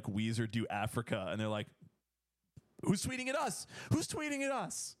seen like Weezer do Africa. And they're like, who's tweeting at us? Who's tweeting at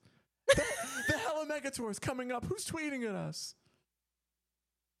us? The Hella Mega Tour is coming up. Who's tweeting at us?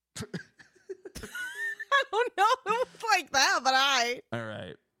 I don't know. It was like that, but All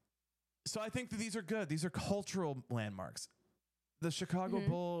right. So I think that these are good. These are cultural landmarks. The Chicago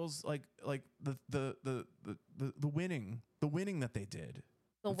Bulls, like the winning that they did.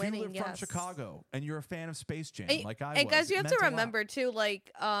 The if winning, you live from Chicago and you're a fan of Space Jam, like I was. And guys, you have to remember too,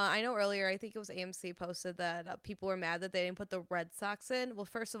 like I know earlier, I think it was AMC posted that people were mad that they didn't put the Red Sox in. Well,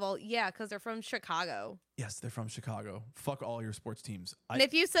 first of all, yeah, because they're from Chicago. Yes, they're from Chicago. Fuck all your sports teams. And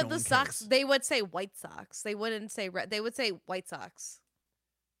if you said the Sox, they would say White Sox. They wouldn't say Red. They would say White Sox.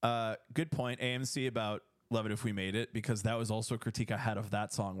 Good point, AMC, about Love It If We Made It, because that was also a critique I had of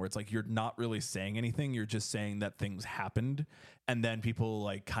that song where it's like you're not really saying anything, you're just saying that things happened, and then people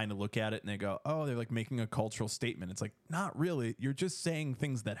like kind of look at it and they go, oh, they're like making a cultural statement. It's like, not really, you're just saying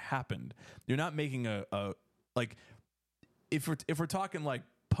things that happened. You're not making a like if we're talking like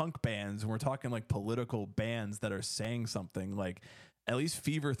punk bands and we're talking like political bands that are saying something, like at least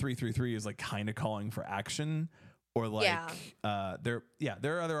Fever 333 is like kind of calling for action, or like there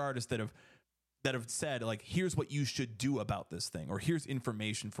are other artists that have said, like, here's what you should do about this thing, or here's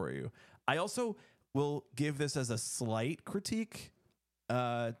information for you. I also will give this as a slight critique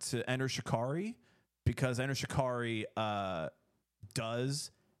to Enter Shikari, because Enter Shikari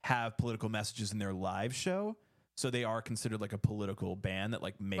does have political messages in their live show. So they are considered like a political band that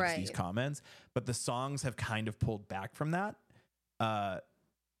like makes these comments, but the songs have kind of pulled back from that.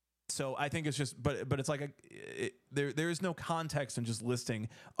 So I think it's just, but it's like there is no context in just listing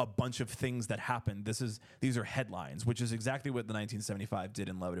a bunch of things that happened. These are headlines, which is exactly what the 1975 did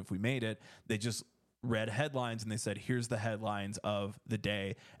in Love It If We Made It. They just read headlines and they said, here's the headlines of the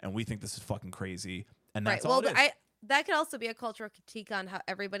day, and we think this is fucking crazy, and that's all it is. That could also be a cultural critique on how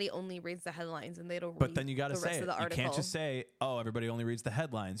everybody only reads the headlines and they don't read the rest of the article. But then you got to say it. You can't just say, oh, everybody only reads the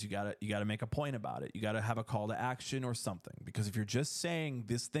headlines. You got to make a point about it. You got to have a call to action or something. Because if you're just saying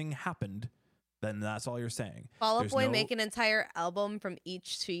this thing happened, then that's all you're saying. Fall Out Boy make an entire album from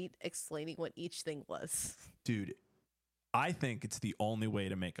each tweet explaining what each thing was. Dude, I think it's the only way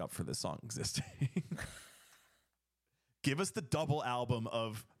to make up for this song existing. Give us the double album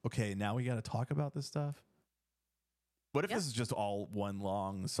of, okay, now we got to talk about this stuff. What if this is just all one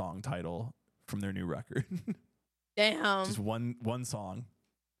long song title from their new record? Damn. Just one song.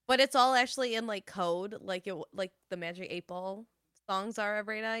 But it's all actually in like code, like the Magic 8 Ball songs are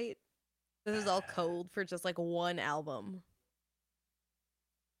every night. This is all code for just like one album.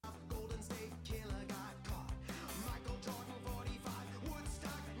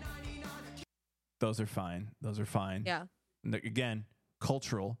 Those are fine. Yeah. Again,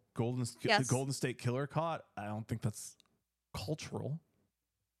 cultural. Golden State Killer caught. I don't think that's cultural.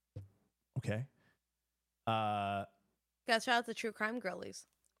 Okay. Got shout out to True Crime Girlies.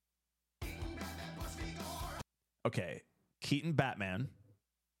 Okay. Keaton Batman.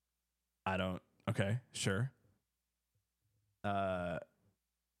 Okay, sure. I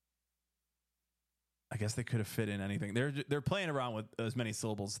guess they could have fit in anything. They're playing around with as many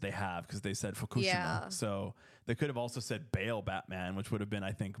syllables as they have because they said Fukushima. Yeah. So they could have also said Bale Batman, which would have been,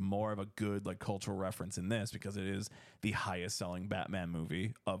 I think, more of a good like cultural reference in this because it is the highest selling Batman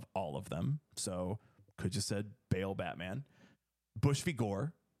movie of all of them. So could just said Bale Batman. Bush v.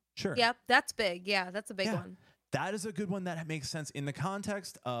 Gore. Sure. Yep, that's big. Yeah, that's a big one. That is a good one that makes sense in the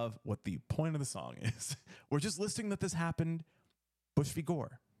context of what the point of the song is. We're just listing that this happened. Bush v.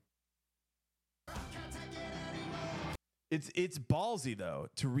 Gore. It's ballsy, though,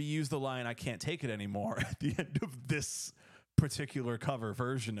 to reuse the line, I can't take it anymore at the end of this particular cover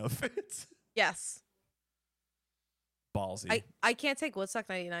version of it. Yes. Ballsy. I can't take Woodstock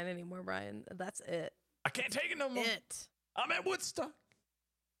 99 anymore, Brian. That's it. I can't take it no more. I'm at Woodstock.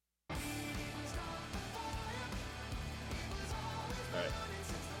 All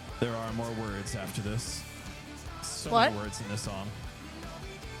right. There are more words after this. So What? many words in this song.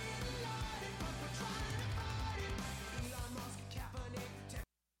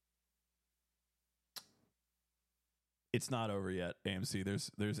 It's not over yet, AMC.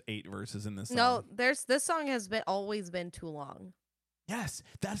 There's 8 verses in this song. No, this song has always been too long. Yes,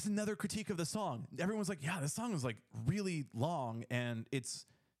 that's another critique of the song. Everyone's like, yeah, this song is like really long and it's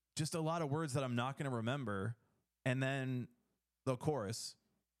just a lot of words that I'm not going to remember. And then the chorus,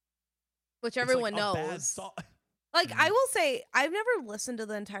 Which it's everyone like a bad knows. song. Like, I will say, I've never listened to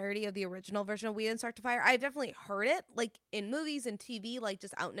the entirety of the original version of We Didn't Start the Fire. I've definitely heard it, like, in movies and TV, like,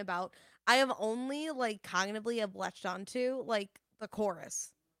 just out and about. I have only, like, cognitively have latched onto, like, the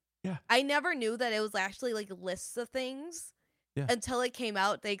chorus. Yeah. I never knew that it was actually, like, lists of things. Yeah. Until it came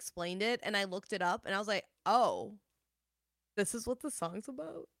out, they explained it, and I looked it up, and I was like, oh, this is what the song's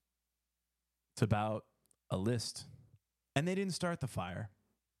about? It's about a list. And they didn't start the fire,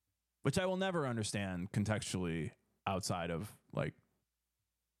 which I will never understand contextually outside of, like,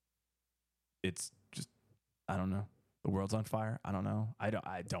 it's just, I don't know. The world's on fire. I don't know. I don't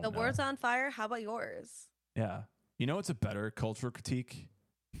know. The world's on fire. How about yours? Yeah. You know, it's a better cultural critique.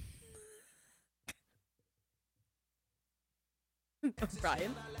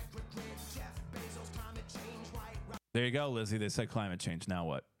 Brian? There you go, Lizzie. They said climate change. Now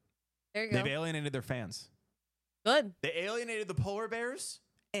what? There you go. They've alienated their fans. Good. They alienated the polar bears,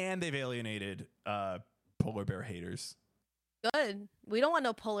 and they've alienated polar bear haters. Good. We don't want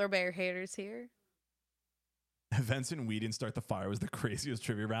no polar bear haters here. Events in We Didn't Start the Fire was the craziest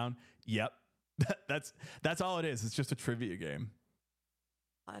trivia round. Yep. That's all it is. It's just a trivia game.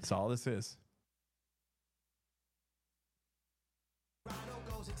 God. That's all this is.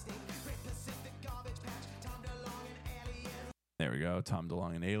 There we go. Tom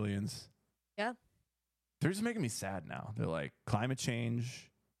DeLonge and Aliens. Yeah. They're just making me sad now. They're like, climate change.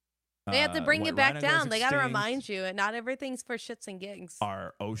 They have to bring you back Rhino down. goes They got to extinct. remind you, and not everything's for shits and gigs.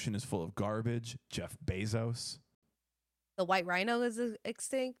 Our ocean is full of garbage. Jeff Bezos. The white rhino is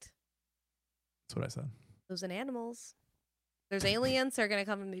extinct. That's what I said. Those are animals. There's aliens that are going to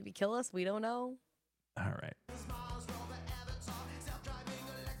come and maybe kill us. We don't know. All right.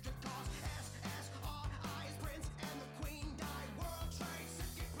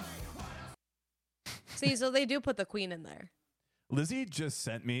 See, so they do put the queen in there. Lizzie just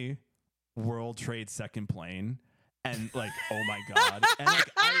sent me World Trade second plane, and like, oh my god, and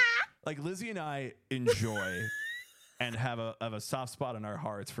like Lizzie and I enjoy and have a soft spot in our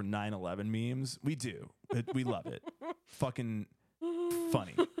hearts for 9/11 memes. We do. We love it. Fucking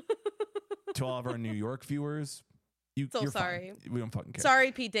funny. To all of our New York viewers, you're sorry. fine. We don't fucking care.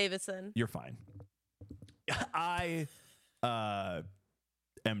 Sorry, Pete Davidson. You're fine. I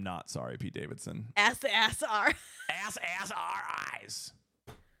am not sorry, Pete Davidson. SSR. SSRIs.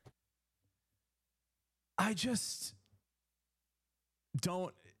 I just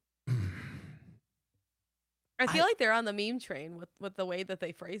don't. I feel like they're on the meme train with the way that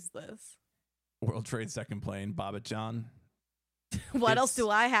they phrase this. World Trade second plane, Bobbitt John. What else do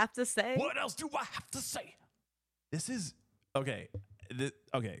I have to say? What else do I have to say? This is okay.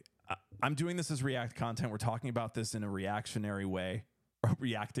 I'm doing this as React content. We're talking about this in a reactionary way, or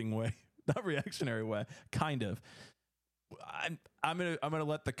reacting way, not reactionary way, kind of. I'm gonna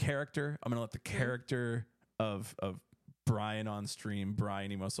let the character. I'm gonna let the character of Brian on stream,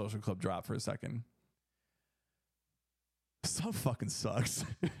 Brian Emo Social Club, drop for a second. This song fucking sucks.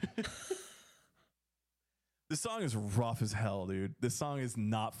 This song is rough as hell, dude. This song is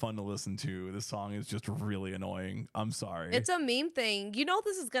not fun to listen to. This song is just really annoying. I'm sorry. It's a meme thing. You know,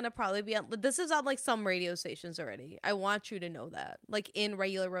 this is going to probably be on, this is on like some radio stations already. I want you to know that. Like in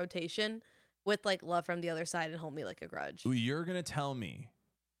regular rotation with like Love from the Other Side and Hold Me Like a Grudge. You're going to tell me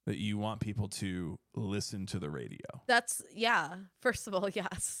that you want people to listen to the radio. That's, yeah. First of all,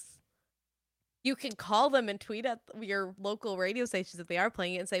 yes. You can call them and tweet at your local radio stations if they are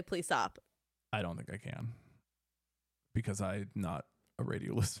playing it and say, please stop. I don't think I can. Because I'm not a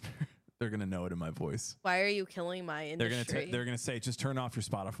radio listener. They're going to know it in my voice. Why are you killing my industry? They're going to say, just turn off your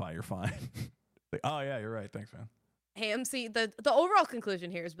Spotify. You're fine. Like, oh, yeah, you're right. Thanks, man. Hey, MC, the overall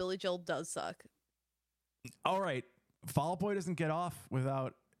conclusion here is Billy Joel does suck. All right. Fall Out Boy doesn't get off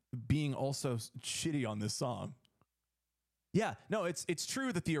without being also shitty on this song. Yeah, no, it's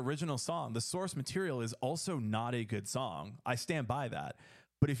true that the original song, the source material, is also not a good song. I stand by that.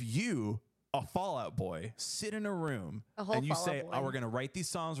 But if you, a Fall Out Boy, sit in a room and you say, oh, we're going to write these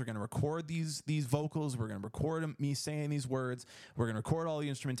songs, we're going to record these vocals, we're going to record me saying these words, we're going to record all the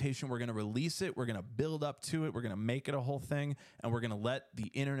instrumentation, we're going to release it, we're going to build up to it, we're going to make it a whole thing, and we're going to let the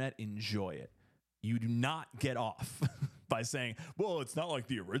internet enjoy it. You do not get off. by saying, well, it's not like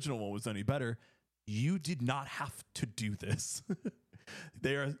the original one was any better. You did not have to do this.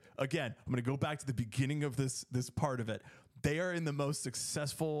 They are, again, I'm going to go back to the beginning of this part of it. They are in the most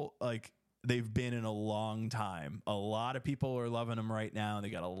successful, like, they've been in a long time. A lot of people are loving them right now.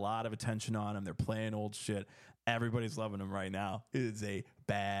 They got a lot of attention on them. They're playing old shit. Everybody's loving them right now. It is a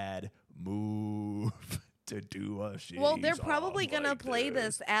bad move to do a shit. Well, they're probably going to play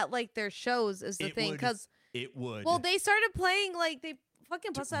this at like their shows is the thing. Because it would. Well, they started playing like they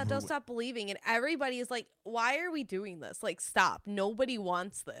fucking bust out Don't Stop Believing. And everybody is like, why are we doing this? Like, stop. Nobody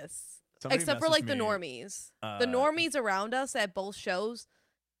wants this. Except for like the normies. The normies around us at both shows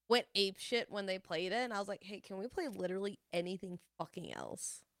went ape shit when they played it, and I was like, hey, can we play literally anything fucking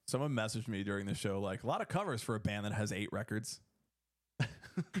else? Someone messaged me during the show, like, a lot of covers for a band that has 8 records.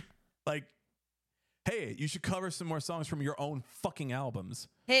 Like, hey, you should cover some more songs from your own fucking albums.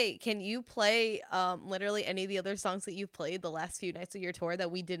 Hey, can you play literally any of the other songs that you've played the last few nights of your tour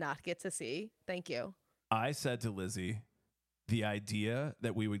that we did not get to see? Thank you. I said to Lizzie, the idea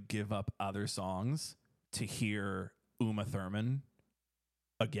that we would give up other songs to hear Uma Thurman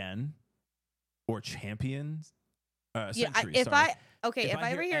again, or Champions. Century, if sorry. If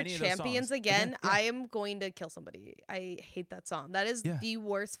I ever hear Champions again, I am going to kill somebody. I hate that song. That is the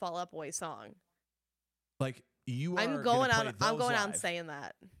worst Fall Out Boy song. Like, you are I'm going on saying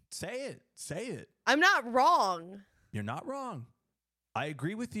that. Say it. I'm not wrong. You're not wrong. I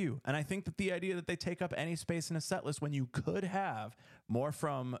agree with you. And I think that the idea that they take up any space in a set list when you could have more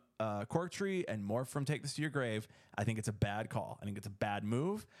from Cork Tree and more from Take This to Your Grave, I think it's a bad call. I think it's a bad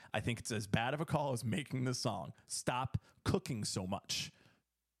move. I think it's as bad of a call as making the song. Stop cooking so much.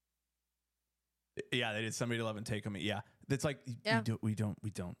 Yeah, they did Somebody to Love and Take On Me. Yeah. It's like, we don't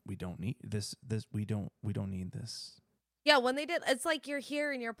need this. We don't need this. Yeah, when they did, it's like you're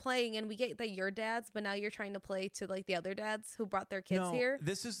here and you're playing, and we get that you're dads, but now you're trying to play to like the other dads who brought their kids here.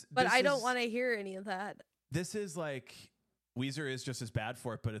 But I don't want to hear any of that. This is like, Weezer is just as bad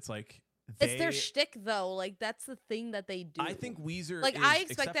for it, but it's like it's their shtick though. Like, that's the thing that they do. I think Weezer, like, I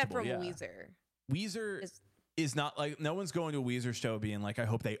expect that from Weezer. Weezer is not like, no one's going to a Weezer show being like, I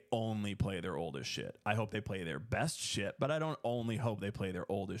hope they only play their oldest shit. I hope they play their best shit, but I don't only hope they play their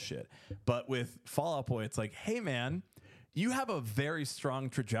oldest shit. But with Fall Out Boy, it's like, hey man, you have a very strong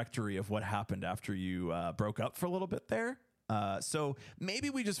trajectory of what happened after you broke up for a little bit there. So maybe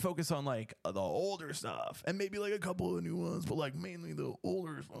we just focus on like the older stuff and maybe like a couple of new ones, but like mainly the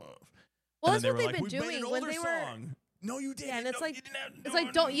older stuff. Well, that's what they've been doing when they were. No, you didn't. Yeah, and it's no, like,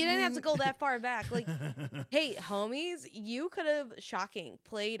 you didn't have to go that far back. Like, hey, homies, you could have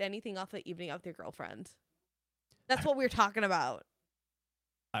played anything off of Evening Out with Your Girlfriend. That's what we were talking about.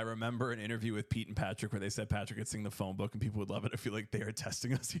 I remember an interview with Pete and Patrick where they said Patrick could sing the phone book and people would love it. I feel like they are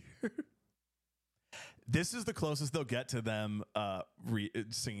testing us here. This is the closest they'll get to them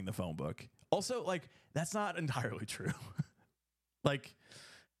singing the phone book. Also, like, that's not entirely true. Like,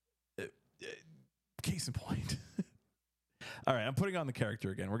 case in point. All right, I'm putting on the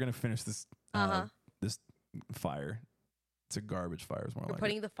character again. We're going to finish this this fire. It's a garbage fire. Is more We're like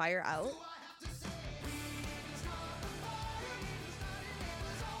putting the fire out.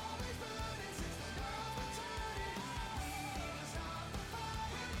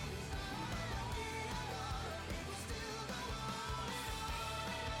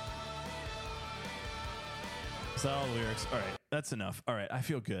 So all the lyrics. All right, that's enough. All right, I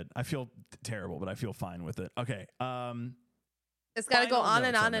feel good. I feel terrible, but I feel fine with it. Okay. It's got to go on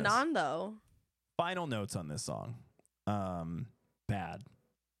and on and on, though. Final notes on this song. Bad.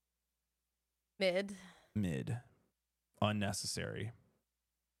 Mid. Unnecessary.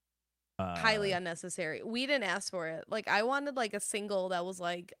 Highly unnecessary. We didn't ask for it. Like, I wanted like a single that was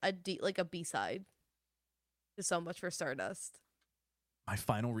like a B-side. There's so much for Stardust. My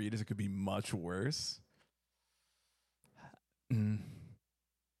final read is it could be much worse.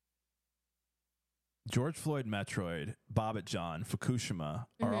 George Floyd, Metroid, Bobbitt John, Fukushima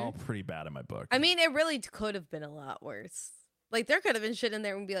are all pretty bad in my book. I mean, it really could have been a lot worse. Like, there could have been shit in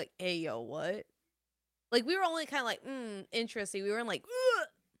there and be like, hey, yo, what? Like, we were only kind of like, interesting. We weren't like, ugh.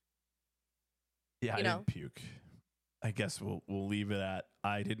 Yeah, I didn't puke. I guess we'll leave it at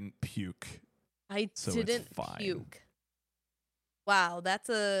I didn't puke. I didn't puke. Wow, that's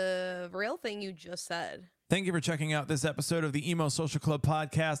a real thing you just said. Thank you for checking out this episode of the Emo Social Club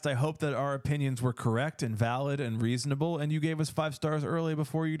podcast. I hope that our opinions were correct and valid and reasonable, and you gave us 5 stars early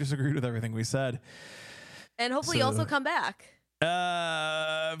before you disagreed with everything we said. And hopefully also come back.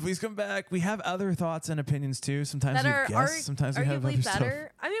 Please come back. We have other thoughts and opinions too. Sometimes we have guests. Sometimes we have other stuff.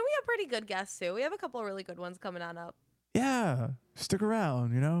 I mean, we have pretty good guests too. We have a couple of really good ones coming on up. Yeah, stick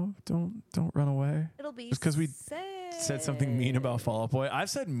around. Don't run away. It'll be just because we sick. said something mean about Fall Out Boy. I've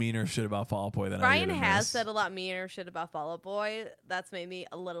said meaner shit about Fall Out Boy than Brian I did in has this. said a lot meaner shit about Fall Out Boy. That's made me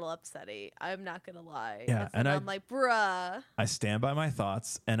a little upsetty. I'm not gonna lie. Yeah, and I'm like, bruh. I stand by my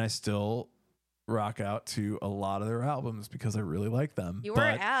thoughts, and I still rock out to a lot of their albums because I really like them. You were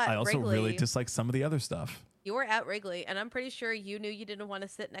but at I also Wrigley. really dislike some of the other stuff. You were at Wrigley, and I'm pretty sure you knew you didn't want to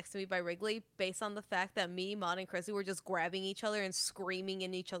sit next to me by Wrigley based on the fact that me, Maud, and Chrissy were just grabbing each other and screaming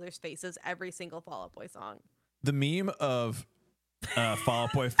in each other's faces every single Fall Out Boy song. The meme of Fall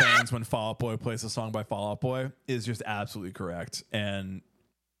Out Boy fans when Fall Out Boy plays a song by Fall Out Boy is just absolutely correct. And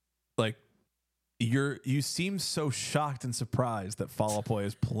like you seem so shocked and surprised that Fall Out Boy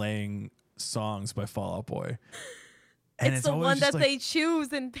is playing songs by Fall Out Boy. And it's the always one just that they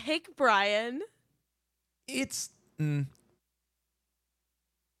choose and pick, Brian.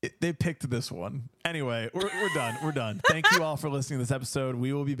 They picked this one. Anyway, we're done. We're done. Thank you all for listening to this episode.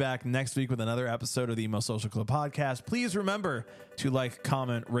 We will be back next week with another episode of the Emo Social Club podcast. Please remember to like,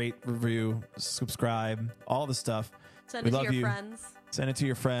 comment, rate, review, subscribe, all the stuff. Send it to your friends. Send it to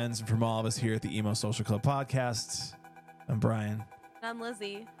your friends. And from all of us here at the Emo Social Club podcast, I'm Brian. And I'm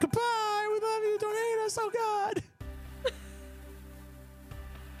Lizzie. Goodbye. We love you. Don't hate us. Oh, God.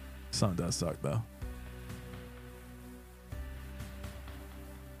 Song does suck, though.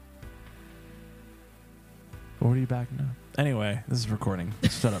 What are you back now? Anyway, this is recording.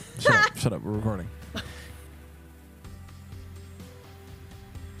 Shut up. Shut up. Shut up. We're recording.